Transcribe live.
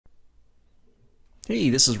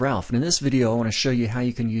Hey, this is Ralph, and in this video I want to show you how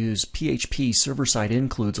you can use PHP server-side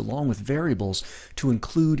includes along with variables to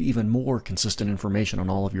include even more consistent information on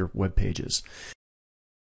all of your web pages.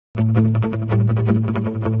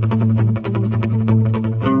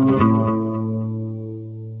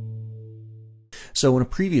 So in a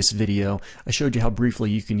previous video, I showed you how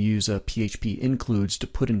briefly you can use a PHP Includes to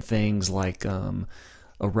put in things like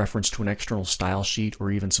a reference to an external style sheet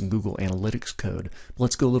or even some Google Analytics code. But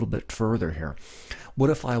let's go a little bit further here.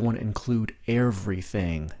 What if I want to include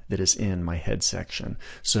everything that is in my head section?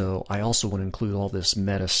 So I also want to include all this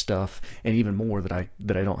meta stuff and even more that I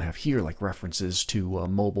don't have here, like references to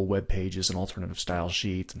mobile web pages and alternative style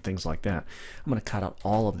sheets and things like that. I'm going to cut out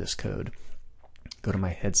all of this code, go to my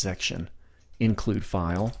head section, include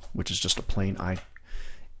file, which is just a plain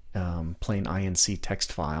INC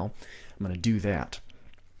text file. I'm going to do that.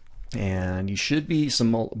 And you should be,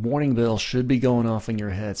 some warning bell should be going off in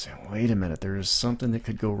your head saying, wait a minute, there is something that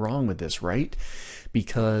could go wrong with this, right?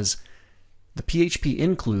 Because the PHP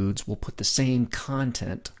Includes will put the same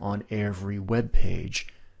content on every web page.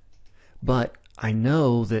 But I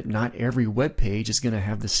know that not every web page is going to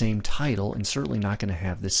have the same title and certainly not going to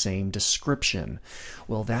have the same description.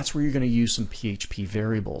 Well, that's where you're going to use some PHP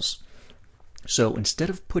variables. So instead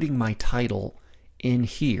of putting my title in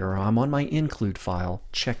here, I'm on my include file,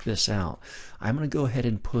 check this out. I'm going to go ahead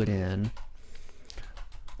and put in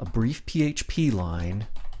a brief PHP line,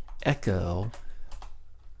 echo,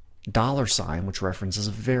 $, which references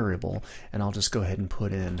a variable, and I'll just go ahead and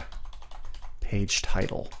put in page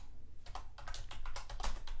title.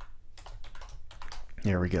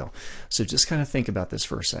 There we go. So just kind of think about this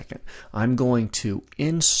for a second. I'm going to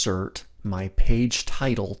insert my page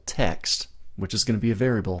title text, which is going to be a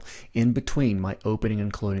variable, in between my opening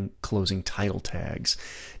and closing title tags.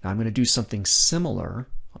 Now I'm going to do something similar.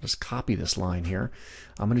 I'll just copy this line here.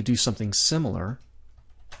 I'm going to do something similar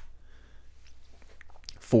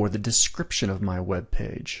for the description of my web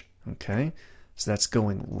page. Okay? So that's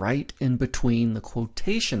going right in between the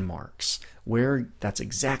quotation marks, where that's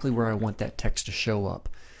exactly where I want that text to show up.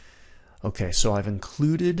 Okay, so I've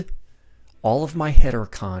included all of my header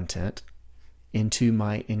content into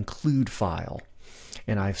my include file,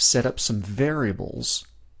 and I've set up some variables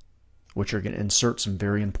which are going to insert some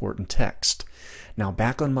very important text. Now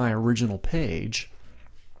back on my original page,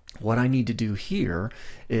 what I need to do here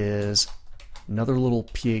is another little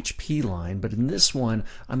PHP line, but in this one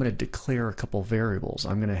I'm going to declare a couple variables.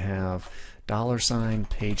 I'm going to have $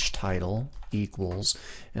 page title equals,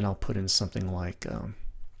 and I'll put in something like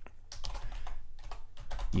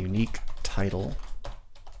unique title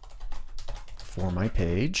for my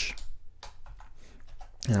page,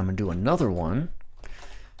 and I'm going to do another one,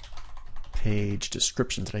 page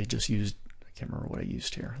description that I just used. I can't remember what I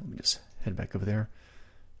used here. Let me just head back over there.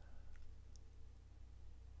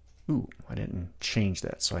 Ooh, I didn't change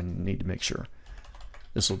that, so I need to make sure.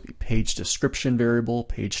 This will be page description variable,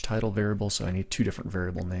 page title variable, so I need two different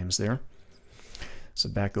variable names there. So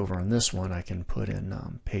back over on this one, I can put in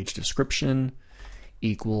page description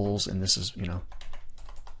equals, and this is,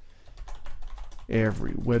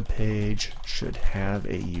 every web page should have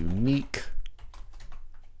a unique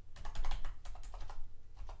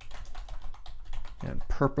and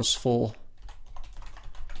purposeful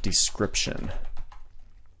description.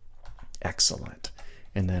 Excellent.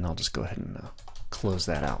 And then I'll just go ahead and close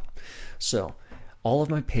that out. So all of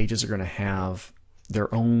my pages are going to have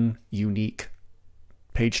their own unique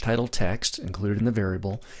page title text included in the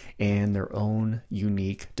variable and their own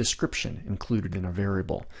unique description included in a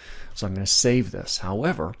variable. So I'm going to save this.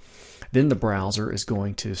 However, then the browser is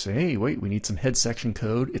going to say, hey, wait, we need some head section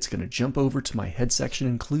code. It's going to jump over to my head section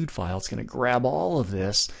include file. It's going to grab all of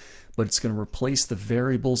this, but it's going to replace the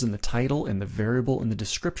variables in the title and the variable in the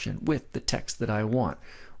description with the text that I want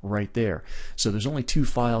right there. So there's only two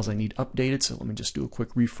files I need updated, so let me just do a quick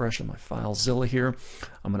refresh on my FileZilla here.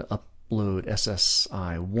 I'm going to upload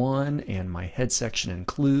SSI1 and my head section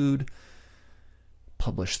include,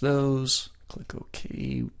 publish those, click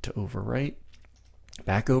OK to overwrite.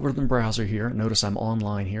 Back over to the browser here. Notice I'm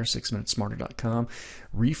online here, 6minutesmarter.com.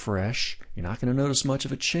 Refresh. You're not going to notice much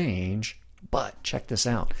of a change, but check this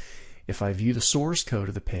out. If I view the source code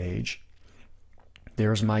of the page,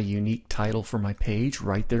 there's my unique title for my page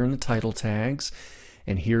right there in the title tags,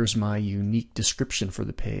 and here's my unique description for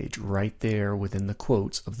the page right there within the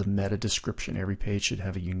quotes of the meta description. Every page should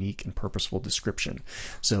have a unique and purposeful description.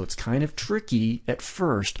 So it's kind of tricky at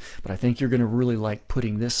first, but I think you're going to really like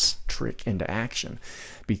putting this trick into action,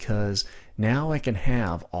 because now I can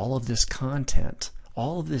have all of this content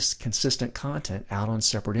all of this consistent content out on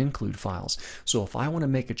separate include files. So if I want to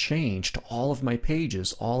make a change to all of my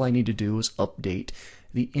pages, all I need to do is update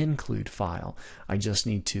the include file. I just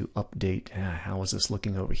need to update, how is this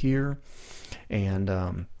looking over here?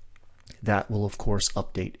 And that will of course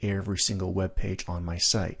update every single web page on my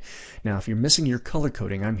site. Now if you're missing your color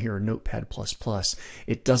coding, I'm here in Notepad++.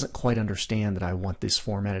 It doesn't quite understand that I want this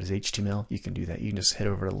formatted as HTML. You can do that. You can just head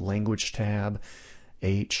over to the Language tab,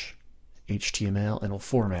 HTML, and it'll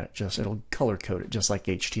format it. It'll color code it just like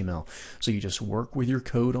HTML. So you just work with your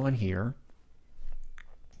code on here,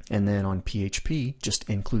 and then on PHP just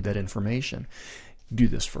include that information. Do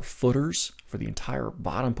this for footers, for the entire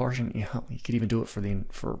bottom portion. You could even do it for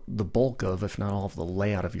the bulk of, if not all of, the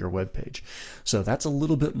layout of your web page. So that's a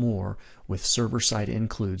little bit more with server-side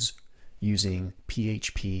includes using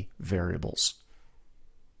PHP variables.